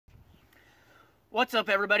What's up,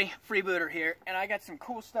 everybody? Freebooter here, and I got some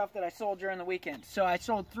cool stuff that I sold during the weekend. So I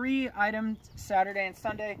sold 3 items Saturday and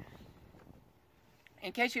Sunday.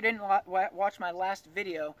 In case you didn't watch my last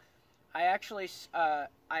video, I actually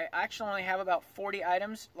only have about 40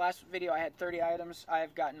 items. Last video I had 30 items.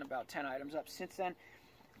 I've gotten about 10 items up since then.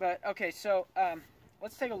 But okay, so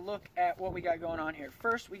let's take a look at what we got going on here.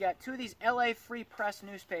 First, we got 2 of these LA Free Press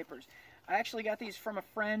newspapers. I actually got these from a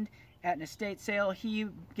friend at an estate sale. He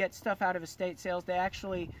gets stuff out of estate sales. They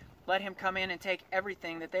actually let him come in and take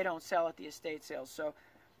everything that they don't sell at the estate sales. So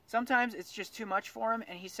sometimes it's just too much for him,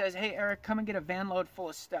 and he says, hey Eric, come and get a van load full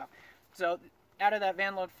of stuff. So out of that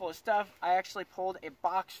van load full of stuff, I actually pulled a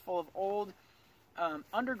box full of old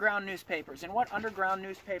underground newspapers. And what underground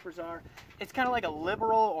newspapers are, it's kind of like a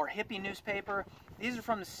liberal or hippie newspaper. These are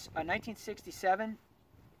from 1967,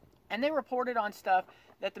 and they reported on stuff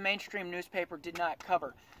that the mainstream newspaper did not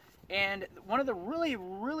cover. And one of the really,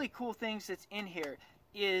 really cool things that's in here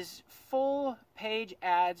is full page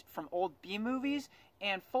ads from old B-movies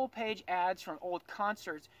and full page ads from old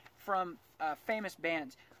concerts from famous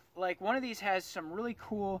bands. Like one of these has some really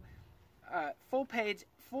cool full page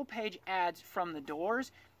ads from the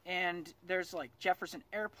Doors, and there's like Jefferson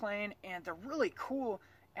Airplane, and they're really cool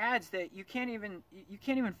ads that you can't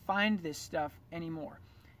even find this stuff anymore.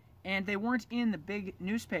 And they weren't in the big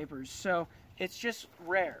newspapers, so it's just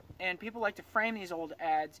rare. And people like to frame these old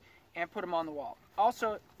ads and put them on the wall.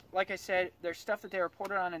 Also, like I said, there's stuff that they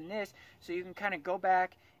reported on in this, so you can kind of go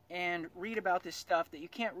back and read about this stuff that you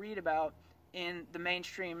can't read about in the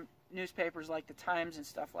mainstream newspapers like the Times and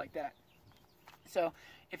stuff like that. So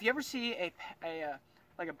if you ever see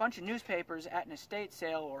like a bunch of newspapers at an estate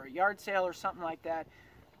sale or a yard sale or something like that,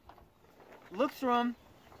 look through them.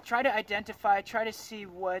 Try to identify, try to see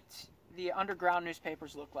what the underground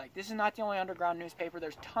newspapers look like. This is not the only underground newspaper.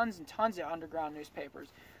 There's tons and tons of underground newspapers.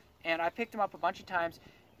 And I picked them up a bunch of times.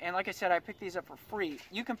 And like I said, I picked these up for free.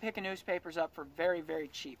 You can pick newspapers up for very, very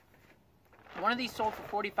cheap. One of these sold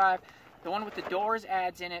for $45. The one with the Doors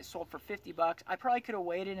ads in it sold for $50. I probably could have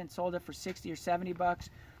waited and sold it for $60 or $70.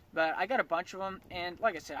 But I got a bunch of them. And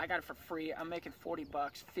like I said, I got it for free. I'm making $40,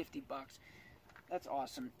 $50. That's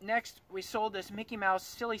awesome. Next, we sold this Mickey Mouse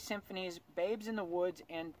Silly Symphonies, Babes in the Woods,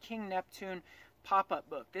 and King Neptune pop-up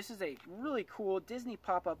book. This is a really cool Disney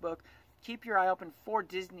pop-up book. Keep your eye open for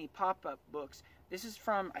Disney pop-up books. This is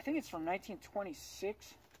from, I think it's from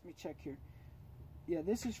 1926. Let me check here. Yeah,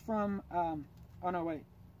 this is from, oh no, wait.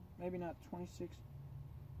 Maybe not 26.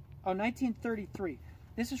 Oh, 1933.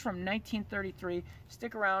 This is from 1933.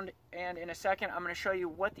 Stick around, and in a second, I'm going to show you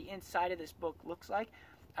what the inside of this book looks like.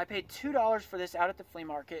 I paid $2 for this out at the flea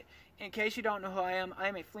market. In case you don't know who I am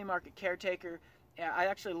a flea market caretaker. I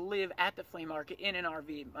actually live at the flea market in an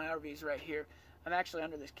RV. My RV is right here. I'm actually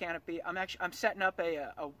under this canopy. I'm setting up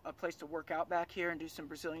a place to work out back here and do some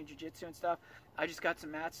Brazilian Jiu-Jitsu and stuff. I just got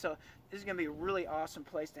some mats, so this is going to be a really awesome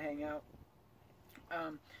place to hang out.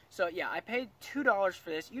 So yeah, I paid $2 for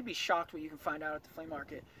this. You'd be shocked what you can find out at the flea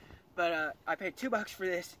market. But I paid $2 for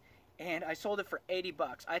this, and I sold it for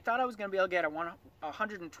 $80. I thought I was going to be able to get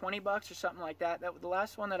 $120 or something like that. The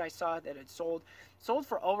last one that I saw that had sold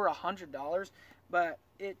for over $100, but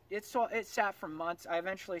it sat for months. I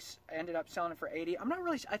eventually ended up selling it for $80. I'm not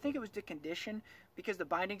really. I think it was the condition, because the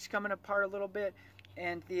binding's coming apart a little bit,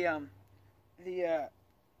 and there's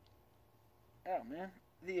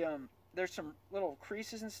some little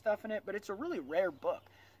creases and stuff in it, but it's a really rare book.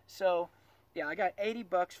 So yeah, I got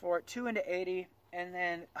 $80 for it, 2 into 80. And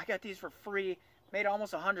then I got these for free, made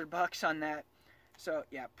almost $100 on that. So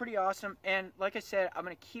yeah, pretty awesome. And like I said, I'm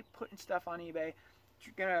going to keep putting stuff on eBay.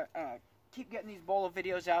 You're going to keep getting these BOLO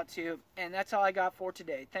videos out to you. And that's all I got for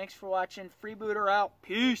today. Thanks for watching. Freebooter out.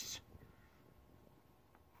 Peace.